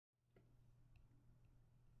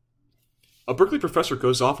A Berkeley professor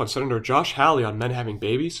goes off on Senator Josh Hallie on men having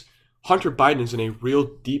babies. Hunter Biden is in a real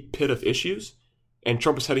deep pit of issues. And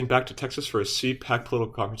Trump is heading back to Texas for a CPAC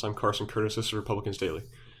political conference. I'm Carson Curtis. This is Republicans Daily.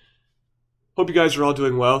 Hope you guys are all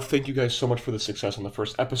doing well. Thank you guys so much for the success on the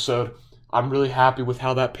first episode. I'm really happy with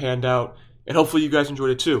how that panned out. And hopefully you guys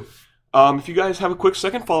enjoyed it too. If you guys have a quick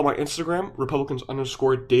second, follow my Instagram,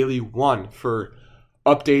 Republicans_Daily1 for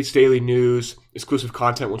updates, daily news, exclusive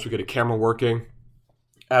content once we get a camera working,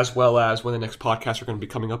 as well as when the next podcasts are going to be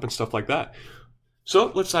coming up and stuff like that.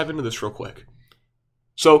 So let's dive into this real quick.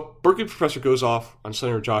 So Berkeley professor goes off on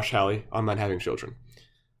Senator Josh Hallie on men having children.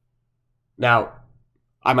 Now,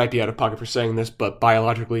 I might be out of pocket for saying this, but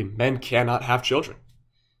biologically, men cannot have children.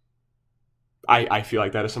 I feel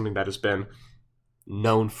like that is something that has been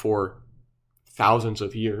known for thousands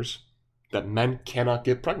of years, that men cannot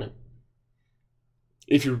get pregnant.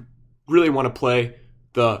 If you really want to play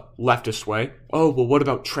the leftist way, oh, well, what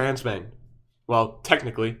about trans men? Well,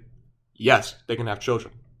 technically, yes, they can have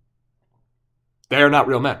children. They are not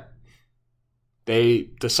real men.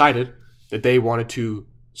 They decided that they wanted to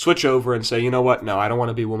switch over and say, you know what, no, I don't want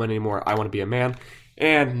to be a woman anymore, I want to be a man.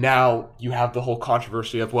 And now you have the whole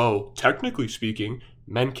controversy of, well, technically speaking,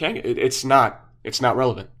 men can. It's not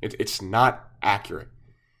relevant. It's not accurate.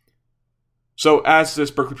 So as this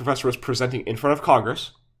Berkeley professor was presenting in front of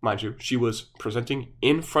Congress, mind you, she was presenting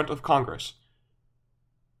in front of Congress.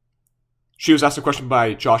 She was asked a question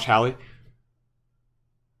by Josh Hallie.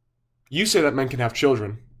 You say that men can have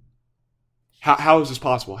children. How is this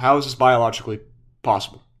possible? How is this biologically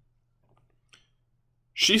possible?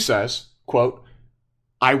 She says, quote,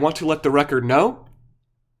 I want to let the record know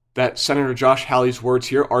that Senator Josh Hallie's words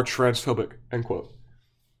here are transphobic, end quote.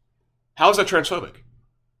 How is that transphobic?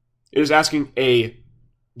 It is asking a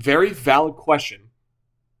very valid question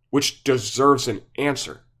which deserves an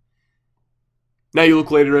answer. Now you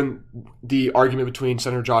look later in the argument between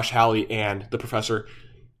Senator Josh Hallie and the professor.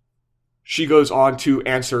 She goes on to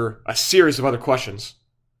answer a series of other questions,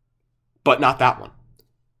 but not that one.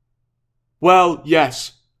 Well,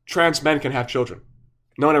 yes, trans men can have children.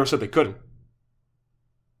 No one ever said they couldn't.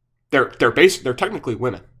 They're technically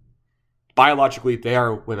women. Biologically, they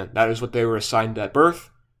are women. That is what they were assigned at birth.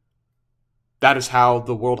 That is how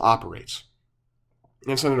the world operates.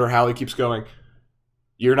 And Senator Hallie keeps going,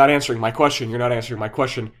 you're not answering my question. You're not answering my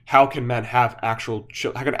question. How can men have how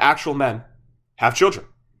can actual men have children?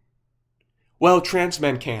 Well, trans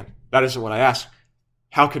men can. That isn't what I asked.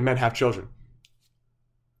 How can men have children?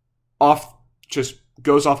 Just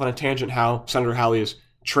goes off on a tangent how Senator Hallie is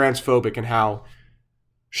transphobic and how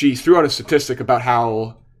she threw out a statistic about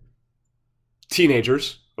how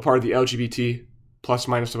teenagers, a part of the LGBT plus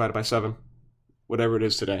minus divided by 7, whatever it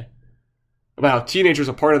is today, about how teenagers,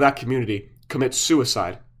 a part of that community, commit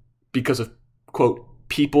suicide because of, quote,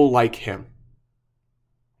 people like him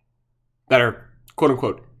that are, quote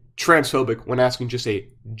unquote, transphobic when asking just a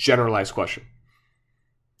generalized question.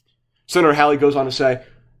 Senator Hallie goes on to say,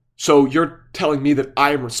 so you're telling me that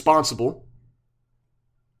I am responsible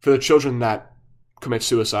for the children that commit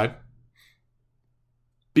suicide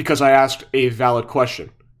because I asked a valid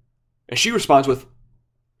question. And she responds with,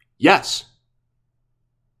 yes,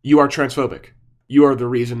 you are transphobic. You are the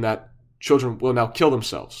reason that children will now kill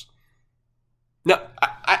themselves. Now,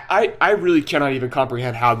 I really cannot even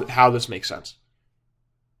comprehend how this makes sense.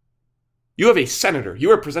 You have a senator.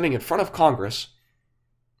 You are presenting in front of Congress,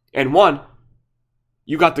 and one,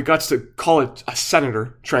 you got the guts to call it a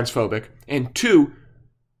senator transphobic, and two,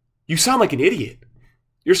 you sound like an idiot.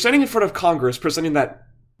 You're standing in front of Congress presenting that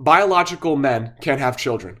biological men can't have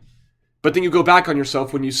children, but then you go back on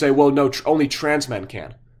yourself when you say, well, no, only trans men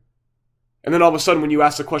can. And then all of a sudden, when you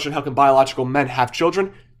ask the question, how can biological men have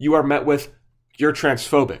children, you are met with, you're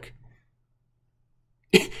transphobic.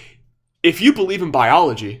 If you believe in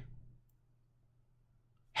biology,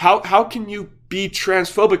 how can you be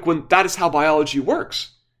transphobic when that is how biology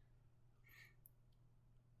works?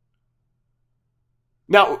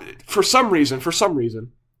 Now, for some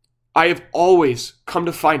reason, I have always come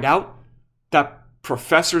to find out that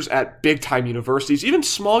professors at big-time universities, even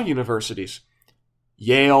small universities,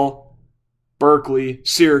 Yale, Berkeley,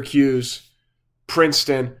 Syracuse,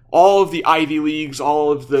 Princeton, all of the Ivy Leagues,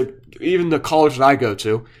 even the college that I go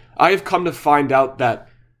to, I have come to find out that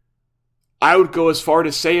I would go as far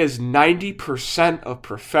to say as 90% of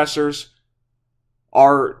professors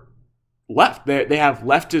are left. They have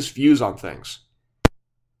leftist views on things.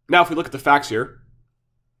 Now, if we look at the facts here,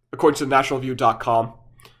 according to nationalview.com,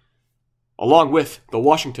 along with the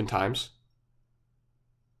Washington Times,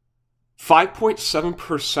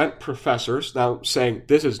 5.7% professors, now saying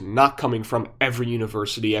this is not coming from every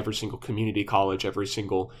university, every single community college, every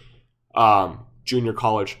single junior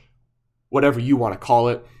college, whatever you want to call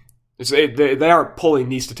it. They aren't pulling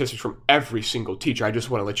these statistics from every single teacher. I just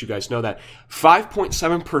want to let you guys know that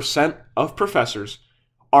 5.7% of professors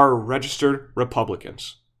are registered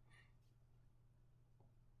Republicans.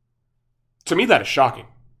 To me, that is shocking.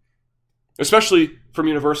 Especially from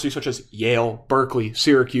universities such as Yale, Berkeley,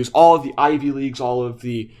 Syracuse, all of the Ivy Leagues, all of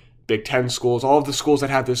the Big Ten schools, all of the schools that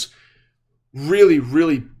have this really,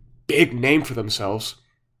 really big name for themselves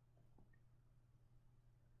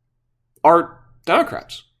are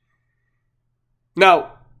Democrats.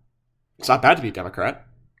 Now, it's not bad to be a Democrat.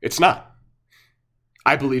 It's not.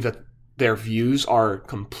 I believe that their views are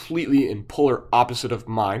completely in polar opposite of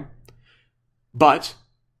mine. But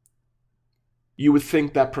you would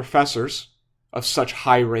think that professors of such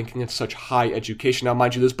high ranking and such high education, now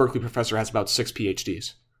mind you, this Berkeley professor has about 6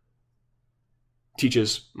 PhDs,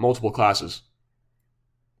 teaches multiple classes,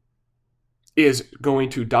 is going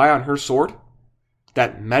to die on her sword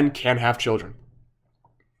that men can have children.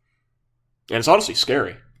 And it's honestly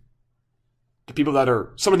scary. The people that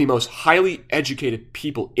are some of the most highly educated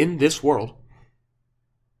people in this world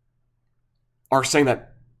are saying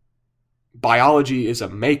that biology is a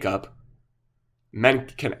makeup. Men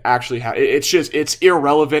can actually have... It's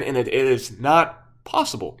irrelevant and it is not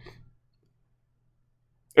possible.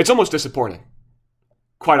 It's almost disappointing.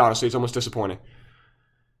 Quite honestly, it's almost disappointing.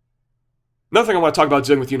 Another thing I want to talk about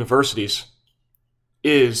dealing with universities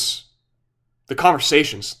is the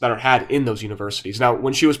conversations that are had in those universities. Now,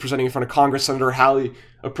 when she was presenting in front of Congress, Senator Hallie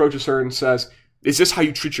approaches her and says, "Is this how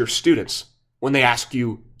you treat your students when they ask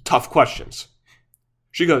you tough questions?"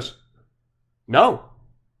 She goes, No,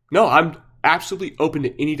 I'm absolutely open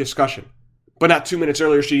to any discussion." But not 2 minutes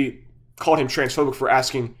earlier, she called him transphobic for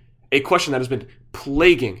asking a question that has been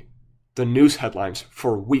plaguing the news headlines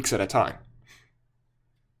for weeks at a time.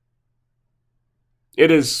 It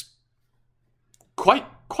is quite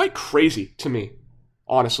crazy to me,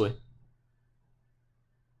 honestly.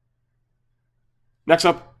 Next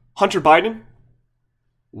up, Hunter Biden.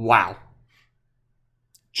 Wow.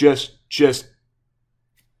 Just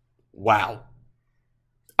wow.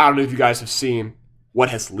 I don't know if you guys have seen what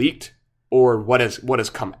has leaked or what has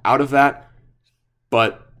come out of that,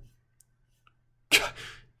 but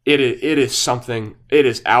it is something. It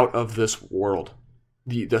is out of this world.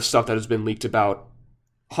 The stuff that has been leaked about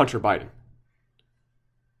Hunter Biden.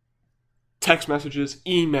 Text messages,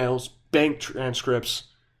 emails, bank transcripts.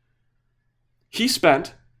 He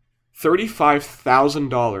spent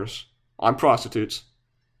 $35,000 on prostitutes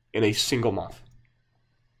in a single month.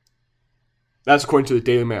 That's according to the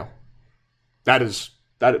Daily Mail. That is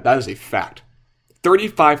a fact.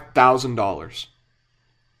 $35,000.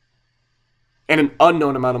 And an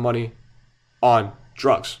unknown amount of money on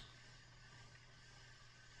drugs.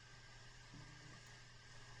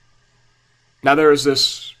 Now there is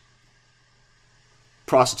this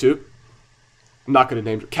prostitute. I'm not going to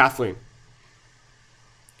name her. Kathleen.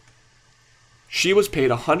 She was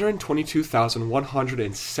paid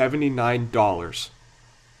 $122,179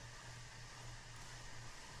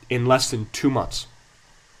 in less than 2 months.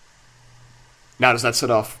 Now, does that set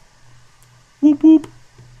off whoop whoop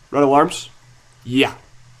red alarms? Yeah,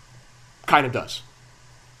 kind of does.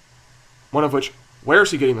 One of which, where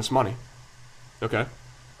is he getting this money? Okay.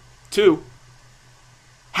 2,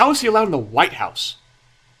 how is he allowed in the White House?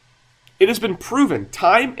 It has been proven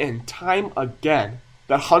time and time again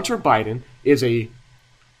that Hunter Biden is a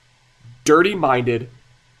dirty-minded...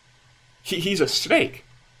 He's a snake.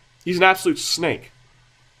 He's an absolute snake.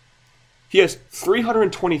 He has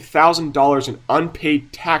 $320,000 in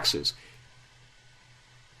unpaid taxes.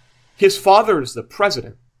 His father is the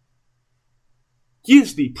president. He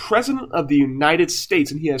is the president of the United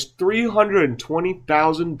States, and he has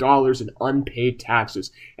 $320,000 in unpaid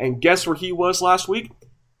taxes. And guess where he was last week?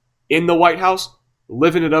 In the White House,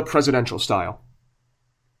 living it up presidential style.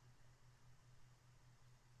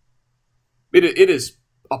 It is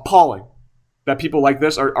appalling that people like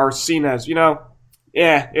this are seen as,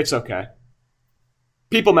 it's okay.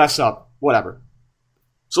 People mess up, whatever.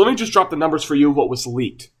 So let me just drop the numbers for you of what was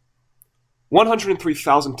leaked.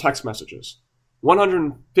 103,000 text messages,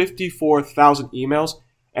 154,000 emails,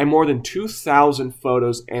 and more than 2,000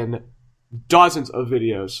 photos and dozens of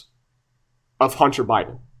videos of Hunter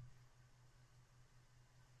Biden.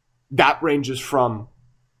 That ranges from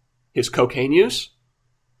his cocaine use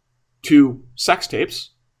to sex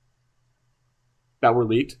tapes that were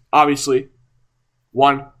leaked. Obviously,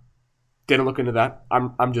 one, didn't look into that.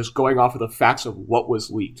 I'm just going off of the facts of what was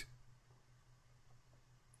leaked.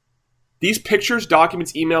 These pictures,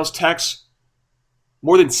 documents, emails, texts,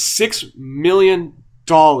 more than $6 million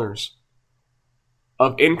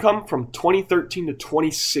of income from 2013 to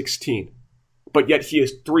 2016, but yet he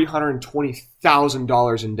has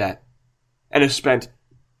 $320,000 in debt and has spent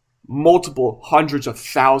multiple hundreds of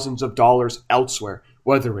thousands of dollars elsewhere,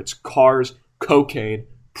 whether it's cars, cocaine,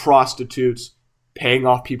 prostitutes, paying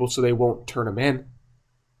off people so they won't turn him in.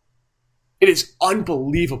 It is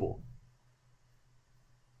unbelievable.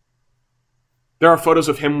 There are photos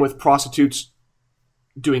of him with prostitutes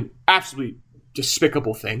doing absolutely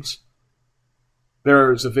despicable things.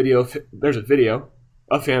 There's a video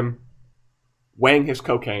of him weighing his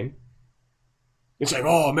cocaine and saying,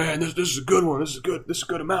 "Oh man, this is a good one. This is a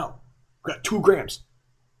good amount. We got 2 grams.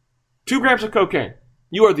 2 grams of cocaine.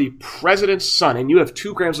 You are the president's son, and you have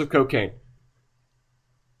 2 grams of cocaine."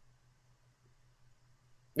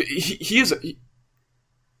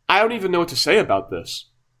 I don't even know what to say about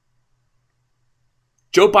this.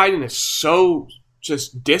 Joe Biden is so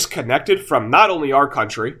just disconnected from not only our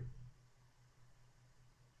country,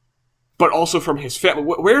 but also from his family.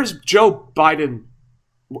 Where's Joe Biden?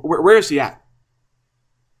 Where is he at?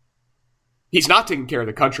 He's not taking care of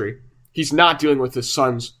the country. He's not dealing with his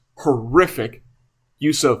son's horrific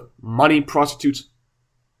use of money, prostitutes,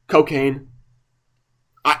 cocaine.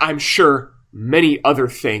 I'm sure many other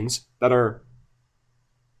things that are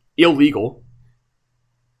illegal.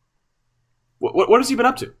 What has he been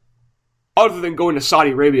up to? Other than going to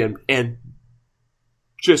Saudi Arabia and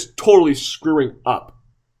just totally screwing up.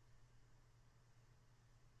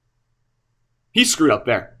 He screwed up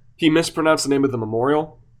there. He mispronounced the name of the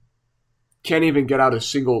memorial. Can't even get out a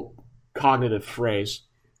single cognitive phrase.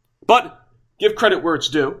 But give credit where it's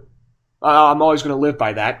due. I'm always going to live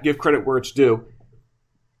by that. Give credit where it's due.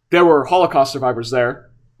 There were Holocaust survivors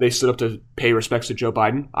there. They stood up to pay respects to Joe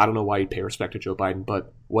Biden. I don't know why he'd pay respect to Joe Biden,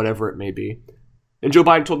 but whatever it may be. And Joe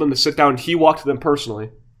Biden told them to sit down, and he walked to them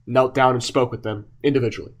personally, knelt down and spoke with them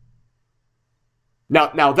individually.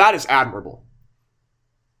 Now that is admirable.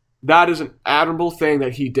 That is an admirable thing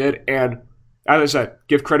that he did, and as I said,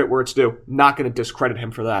 give credit where it's due. Not going to discredit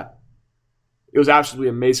him for that. It was absolutely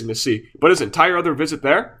amazing to see. But his entire other visit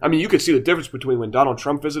there, I mean, you could see the difference between when Donald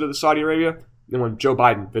Trump visited Saudi Arabia and when Joe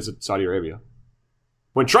Biden visited Saudi Arabia.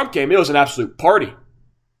 When Trump came, it was an absolute party.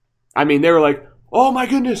 I mean, they were like, "Oh my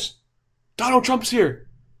goodness, Donald Trump's here."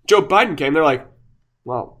 Joe Biden came, they're like,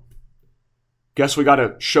 "Well, guess we got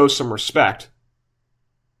to show some respect."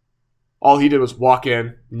 All he did was walk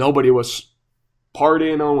in. Nobody was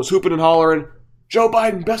partying. No one was hooping and hollering. "Joe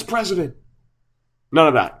Biden, best president." None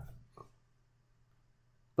of that.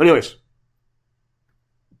 Anyways,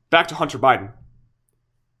 back to Hunter Biden.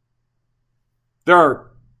 There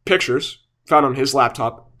are pictures found on his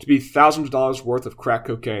laptop to be thousands of dollars worth of crack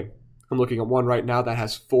cocaine. I'm looking at one right now that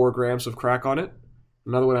has 4 grams of crack on it.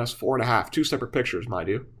 Another one has 4.5. 2 separate pictures, mind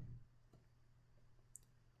you.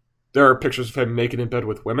 There are pictures of him making in bed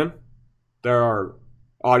with women. There are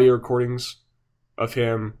audio recordings of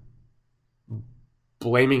him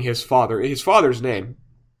blaming his father. His father's name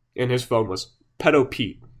in his phone was Pedo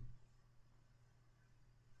Pete.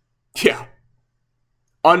 Yeah.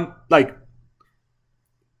 When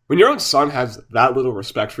your own son has that little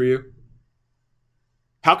respect for you,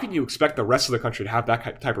 how can you expect the rest of the country to have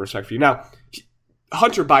that type of respect for you? Now,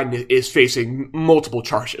 Hunter Biden is facing multiple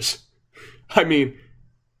charges. I mean,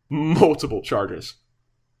 multiple charges.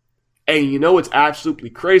 And you know what's absolutely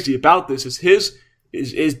crazy about this is his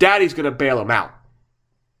daddy's going to bail him out.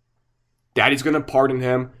 Daddy's going to pardon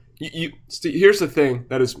him. Here's the thing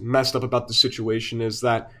that is messed up about the situation is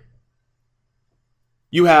that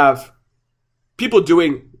you have people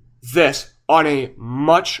doing this on a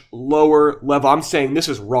much lower level. I'm saying this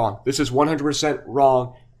is wrong. This is 100%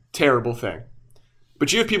 wrong, terrible thing.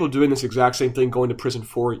 But you have people doing this exact same thing, going to prison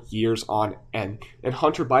for years on end. And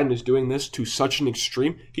Hunter Biden is doing this to such an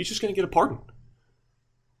extreme, he's just going to get a pardon.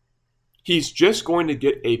 He's just going to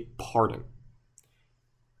get a pardon.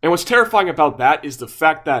 And what's terrifying about that is the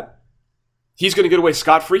fact that he's going to get away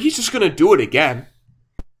scot-free. He's just going to do it again.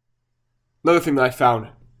 Another thing that I found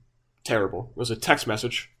terrible was a text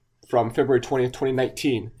message from February 20th,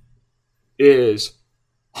 2019. Is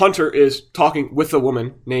Hunter is talking with a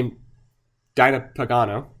woman named Dinah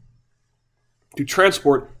Pagano to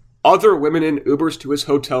transport other women in Ubers to his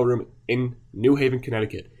hotel room in New Haven,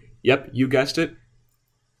 Connecticut. Yep, you guessed it.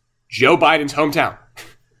 Joe Biden's hometown.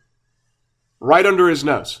 Right under his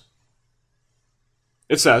nose.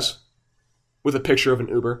 It says, with a picture of an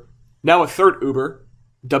Uber, now a third Uber,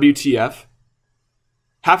 WTF.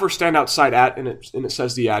 Have her stand outside at, and it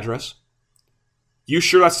says the address. You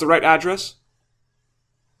sure that's the right address?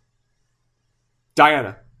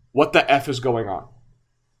 Diana, what the F is going on?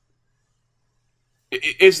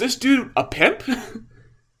 Is this dude a pimp?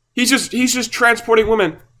 He's just transporting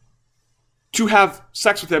women to have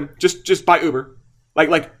sex with him just by Uber, like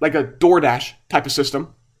a DoorDash type of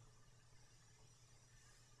system.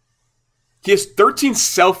 He has 13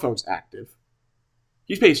 cell phones active.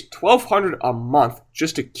 He pays $1,200 a month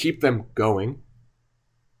just to keep them going.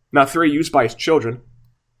 Now 3 used by his children,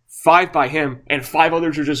 5 by him, and 5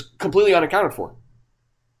 others are just completely unaccounted for.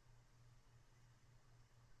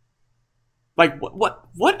 Like,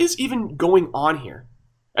 what is even going on here?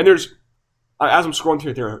 And there's, as I'm scrolling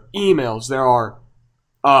through, there are emails, there are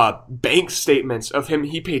bank statements of him.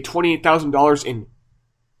 He paid $28,000 in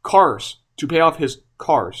cars to pay off his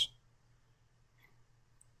cars.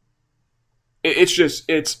 It's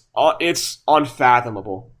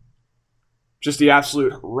unfathomable. Just the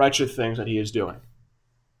absolute wretched things that he is doing.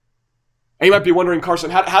 And you might be wondering, Carson,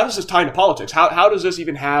 how does this tie into politics? How does this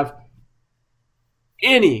even have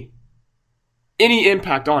any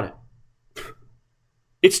impact on it?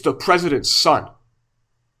 It's the president's son.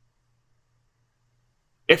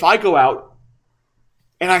 If I go out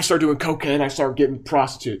and I start doing cocaine, I start getting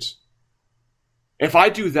prostitutes. If I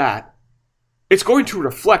do that, it's going to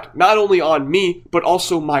reflect not only on me, but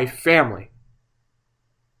also my family.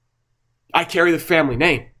 I carry the family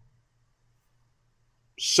name.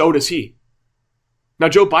 So does he. Now,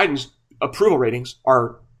 Joe Biden's approval ratings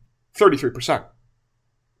are 33%.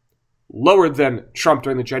 Lower than Trump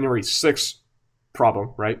during the January 6th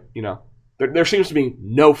problem, right? You know, there seems to be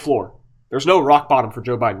no floor. There's no rock bottom for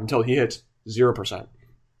Joe Biden until he hits 0%.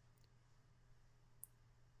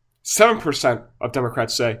 7% of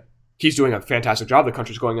Democrats say he's doing a fantastic job. The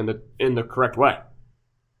country's going in the correct way.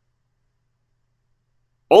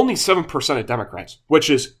 Only 7% of Democrats, which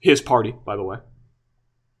is his party, by the way,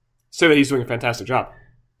 say that he's doing a fantastic job.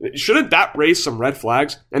 Shouldn't that raise some red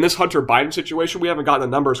flags? In this Hunter Biden situation, we haven't gotten the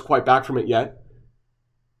numbers quite back from it yet.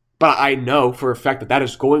 But I know for a fact that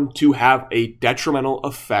is going to have a detrimental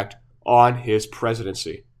effect on his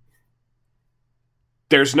presidency.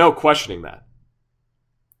 There's no questioning that.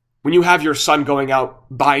 When you have your son going out,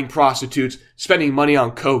 buying prostitutes, spending money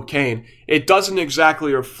on cocaine, it doesn't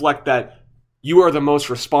exactly reflect that you are the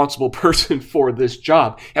most responsible person for this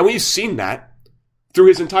job. And we've seen that through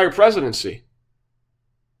his entire presidency.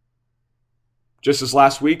 Just as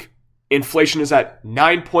last week, inflation is at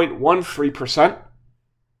 9.13%.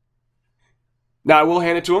 Now, I will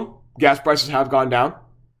hand it to him. Gas prices have gone down.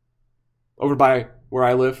 Over by where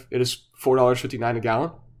I live, it is $4.59 a gallon.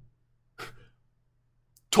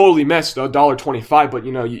 Totally missed $1.25, but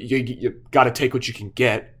you got to take what you can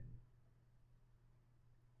get.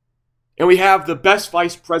 And we have the best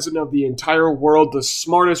vice president of the entire world, the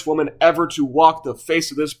smartest woman ever to walk the face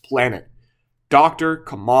of this planet, Dr.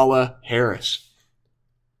 Kamala Harris.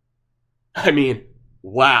 I mean,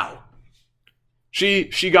 wow. She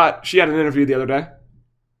had an interview the other day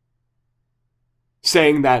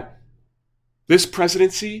saying that this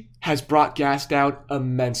presidency has brought gas down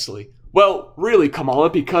immensely. Well, really, Kamala,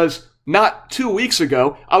 because not 2 weeks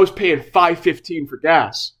ago, I was paying $5.15 for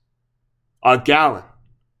gas. A gallon.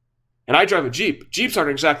 And I drive a Jeep. Jeeps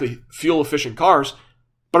aren't exactly fuel-efficient cars,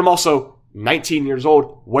 but I'm also 19 years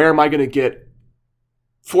old. Where am I going to get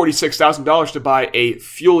 $46,000 to buy a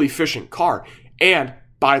fuel-efficient car? And,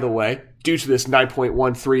 by the way, due to this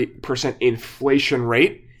 9.13% inflation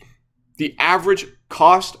rate, the average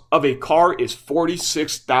cost of a car is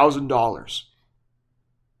 $46,000.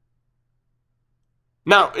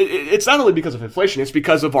 Now, it's not only because of inflation, it's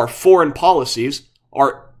because of our foreign policies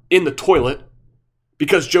are in the toilet,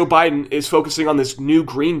 because Joe Biden is focusing on this new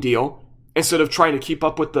Green Deal instead of trying to keep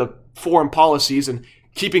up with the foreign policies and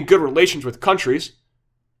keeping good relations with countries,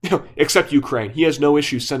 except Ukraine. He has no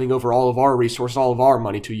issue sending over all of our resources, all of our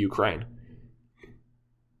money to Ukraine.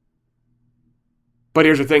 But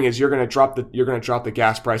here's the thing: is you're going to drop the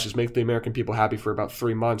gas prices, make the American people happy for about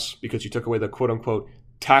 3 months because you took away the quote unquote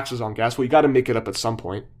taxes on gas. Well, you got to make it up at some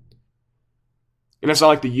point. And it's not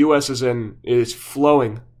like the U.S. is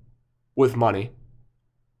flowing with money.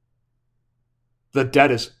 The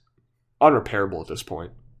debt is unrepairable at this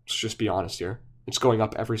point. Let's just be honest here. It's going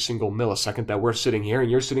up every single millisecond that we're sitting here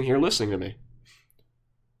and you're sitting here listening to me.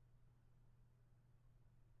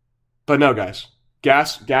 But no, guys.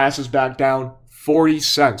 Gas is back down 40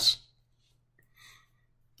 cents.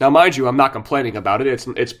 Now, mind you, I'm not complaining about it.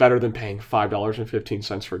 It's better than paying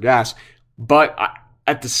 $5.15 for gas. But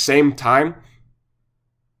at the same time,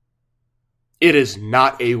 it is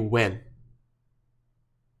not a win.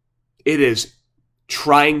 It is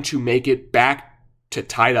trying to make it back to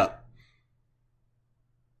tied up.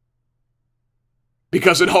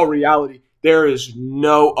 Because in all reality, there is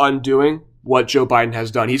no undoing what Joe Biden has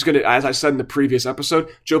done. He's going to, as I said in the previous episode,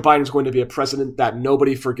 Joe Biden is going to be a president that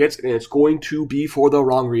nobody forgets, and it's going to be for the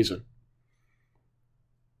wrong reason.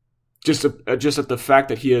 Just at the fact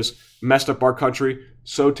that he has messed up our country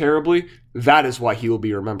so terribly, that is why he will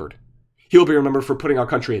be remembered. He'll be remembered for putting our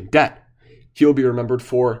country in debt. He'll be remembered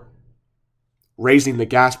for raising the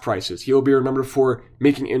gas prices. He'll be remembered for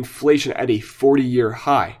making inflation at a 40-year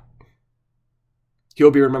high. He'll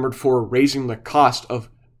be remembered for raising the cost of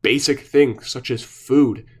basic things such as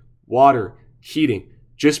food, water, heating,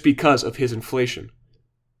 just because of his inflation.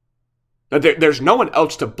 There's no one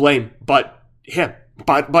else to blame but him,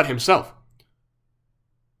 but himself.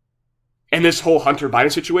 And this whole Hunter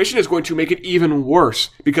Biden situation is going to make it even worse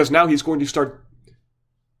because now he's going to start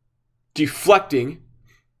deflecting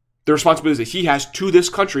the responsibilities that he has to this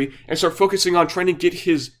country and start focusing on trying to get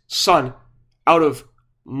his son out of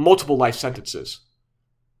multiple life sentences.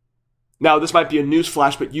 Now, this might be a news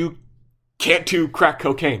flash, but you can't do crack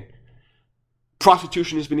cocaine.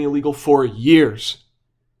 Prostitution has been illegal for years.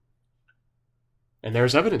 And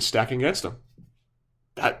there's evidence stacking against him.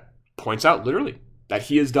 That points out, literally, that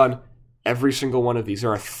he has done every single one of these.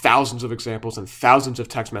 There are thousands of examples and thousands of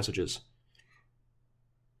text messages.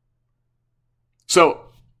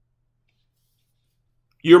 So,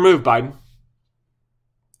 your move, Biden.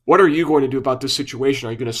 What are you going to do about this situation?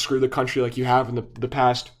 Are you going to screw the country like you have in the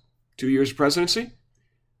past 2 years of presidency?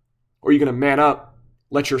 Or are you going to man up,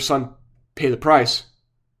 let your son pay the price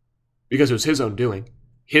because it was his own doing,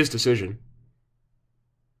 his decision?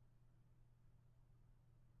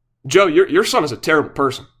 Joe, your son is a terrible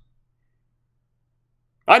person.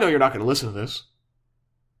 I know you're not going to listen to this,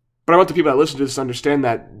 but I want the people that listen to this to understand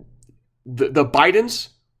that the Bidens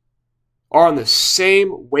are on the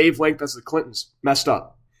same wavelength as the Clintons messed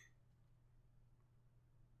up.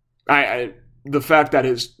 The fact that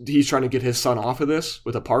he's trying to get his son off of this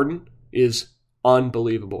with a pardon is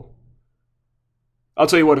unbelievable. I'll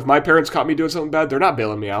tell you what, if my parents caught me doing something bad, they're not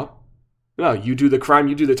bailing me out. No, you do the crime,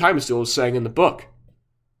 you do the time, is still saying in the book.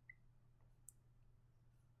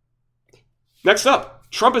 Next up,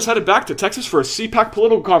 Trump is headed back to Texas for a CPAC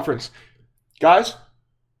political conference. Guys,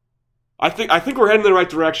 I think we're heading in the right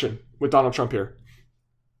direction with Donald Trump here.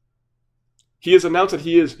 He has announced that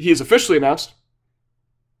he is officially announced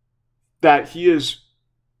that he is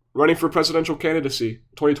running for presidential candidacy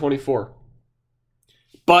 2024.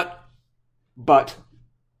 But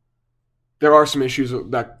there are some issues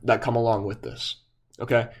that come along with this.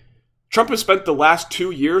 Okay? Trump has spent the last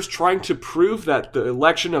 2 years trying to prove that the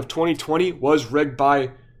election of 2020 was rigged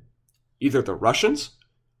by either the Russians,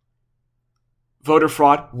 voter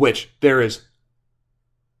fraud, which there is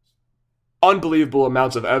unbelievable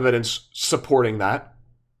amounts of evidence supporting that.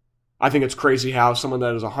 I think it's crazy how someone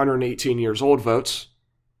that is 118 years old votes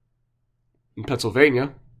in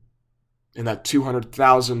Pennsylvania, and that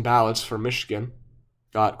 200,000 ballots for Michigan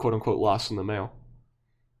got quote-unquote lost in the mail.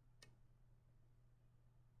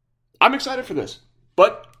 I'm excited for this,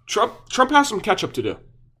 but Trump has some catch-up to do.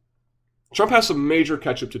 Trump has some major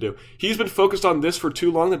catch-up to do. He's been focused on this for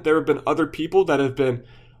too long that there have been other people that have been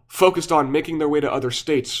focused on making their way to other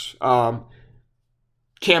states,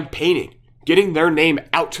 campaigning, getting their name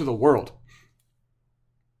out to the world.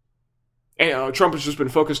 And Trump has just been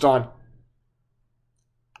focused on,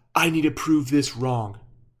 I need to prove this wrong.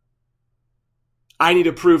 I need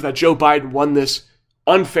to prove that Joe Biden won this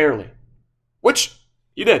unfairly, which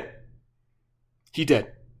he did. He did.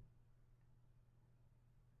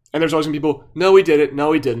 And there's always going to be people, no, he didn't.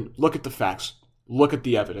 No, he didn't. Look at the facts. Look at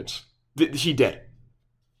the evidence. He did.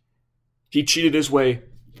 He cheated his way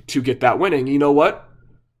to get that winning. You know what?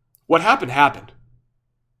 What happened, happened.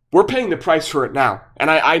 We're paying the price for it now.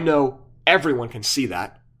 And I know everyone can see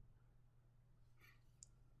that.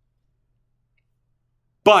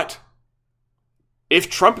 But if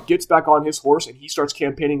Trump gets back on his horse and he starts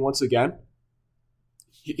campaigning once again,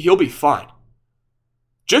 he'll be fine.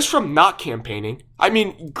 Just from not campaigning, I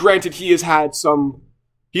mean, granted, he's had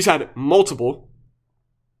multiple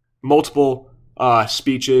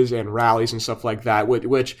speeches and rallies and stuff like that,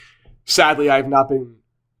 which sadly I've not been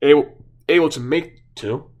able to make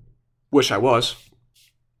to. Wish I was.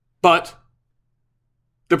 But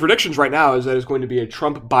the predictions right now is that it's going to be a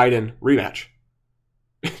Trump-Biden rematch.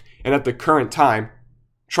 And at the current time,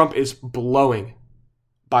 Trump is blowing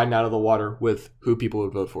Biden out of the water with who people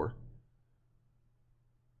would vote for.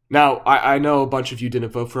 Now, I know a bunch of you didn't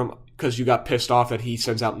vote for him because you got pissed off that he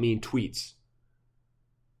sends out mean tweets.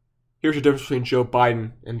 Here's the difference between Joe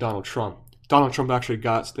Biden and Donald Trump. Donald Trump actually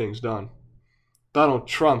got things done. Donald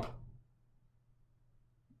Trump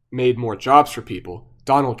made more jobs for people.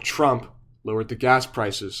 Donald Trump lowered the gas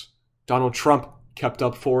prices. Donald Trump kept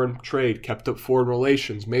up foreign trade, kept up foreign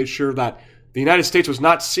relations, made sure that the United States was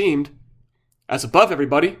not seen as above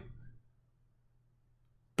everybody,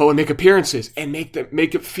 but would make appearances and make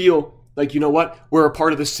it feel like, you know what, we're a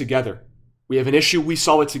part of this together. We have an issue, we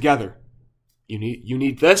solve it together. You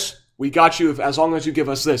need this, we got you as long as you give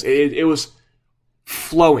us this. It was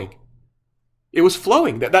flowing. It was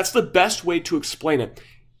flowing. That's the best way to explain it.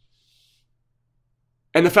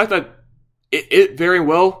 And the fact that it very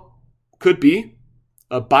well could be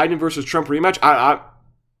a Biden versus Trump rematch,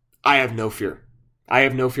 I have no fear. I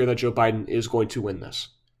have no fear that Joe Biden is going to win this.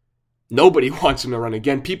 Nobody wants him to run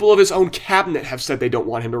again. People of his own cabinet have said they don't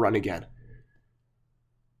want him to run again.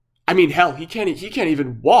 I mean, hell, he can't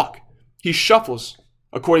even walk. He shuffles,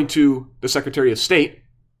 according to the Secretary of State,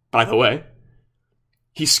 by the way.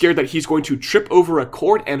 He's scared that he's going to trip over a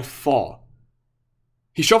cord and fall.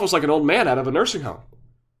 He shuffles like an old man out of a nursing home.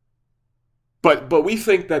 But we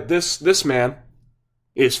think that this man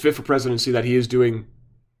is fit for presidency, that he is doing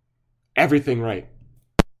everything right.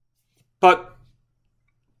 But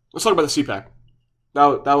let's talk about the CPAC.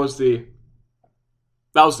 That was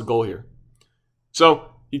the goal here.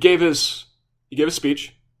 So he gave his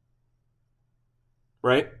speech,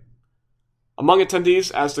 right? Among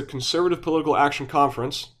attendees as the Conservative Political Action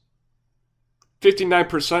Conference,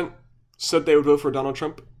 59% said they would vote for Donald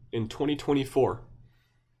Trump in 2024.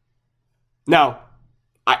 Now,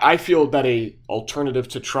 I feel that a alternative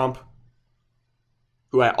to Trump,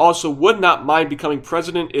 who I also would not mind becoming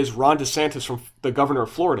president, is Ron DeSantis, from the governor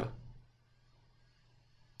of Florida.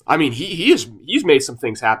 I mean, he's made some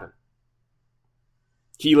things happen.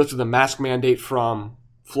 He lifted the mask mandate from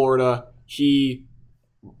Florida. He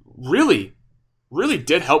really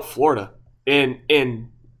did help Florida in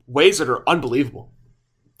ways that are unbelievable.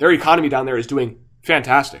 Their economy down there is doing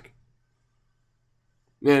fantastic.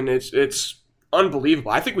 And it's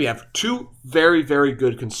unbelievable. I think we have two very, very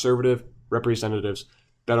good conservative representatives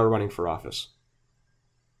that are running for office.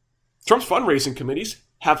 Trump's fundraising committees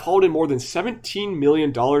have hauled in more than $17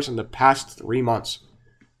 million in the past 3 months.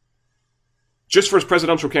 Just for his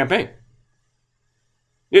presidential campaign.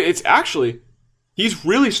 It's actually, he's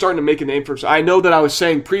really starting to make a name for himself. I know that I was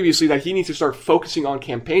saying previously that he needs to start focusing on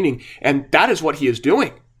campaigning, and that is what he is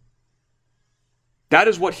doing. That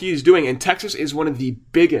is what he is doing, and Texas is one of the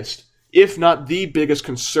biggest, if not the biggest,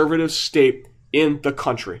 conservative state in the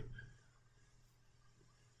country.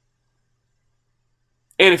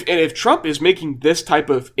 And if Trump is making this type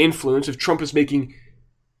of influence, if Trump is making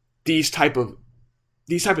these type of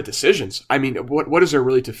decisions, I mean, what is there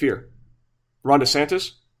really to fear? Ron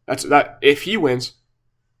DeSantis? That if he wins,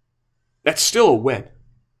 that's still a win,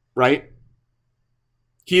 right?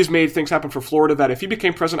 He has made things happen for Florida that if he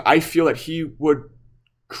became president, I feel that he would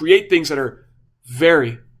create things that are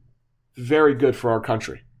very, very good for our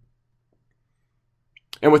country.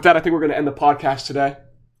 And with that, I think we're going to end the podcast today.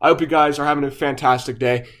 I hope you guys are having a fantastic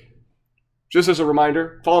day. Just as a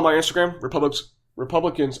reminder, follow my Instagram,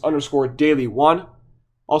 Republicans_Daily1.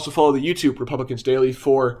 Also follow the YouTube Republicans Daily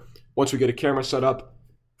for, once we get a camera set up,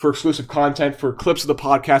 for exclusive content, for clips of the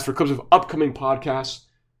podcast, for clips of upcoming podcasts.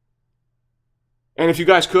 And if you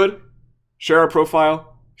guys could, share our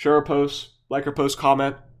profile, share our posts, like our post,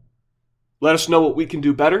 comment. Let us know what we can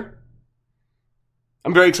do better.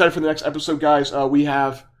 I'm very excited for the next episode, guys. We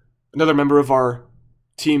have another member of our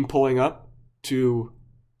team pulling up to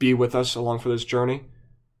be with us along for this journey.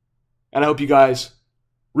 And I hope you guys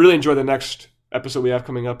really enjoy the next episode we have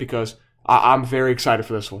coming up, because I'm very excited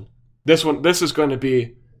for this one. This is going to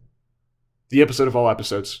be the episode of all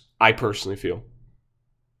episodes, I personally feel.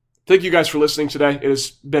 Thank you guys for listening today. It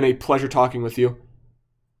has been a pleasure talking with you.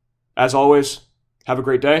 As always, have a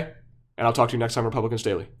great day, and I'll talk to you next time, Republicans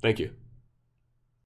Daily. Thank you.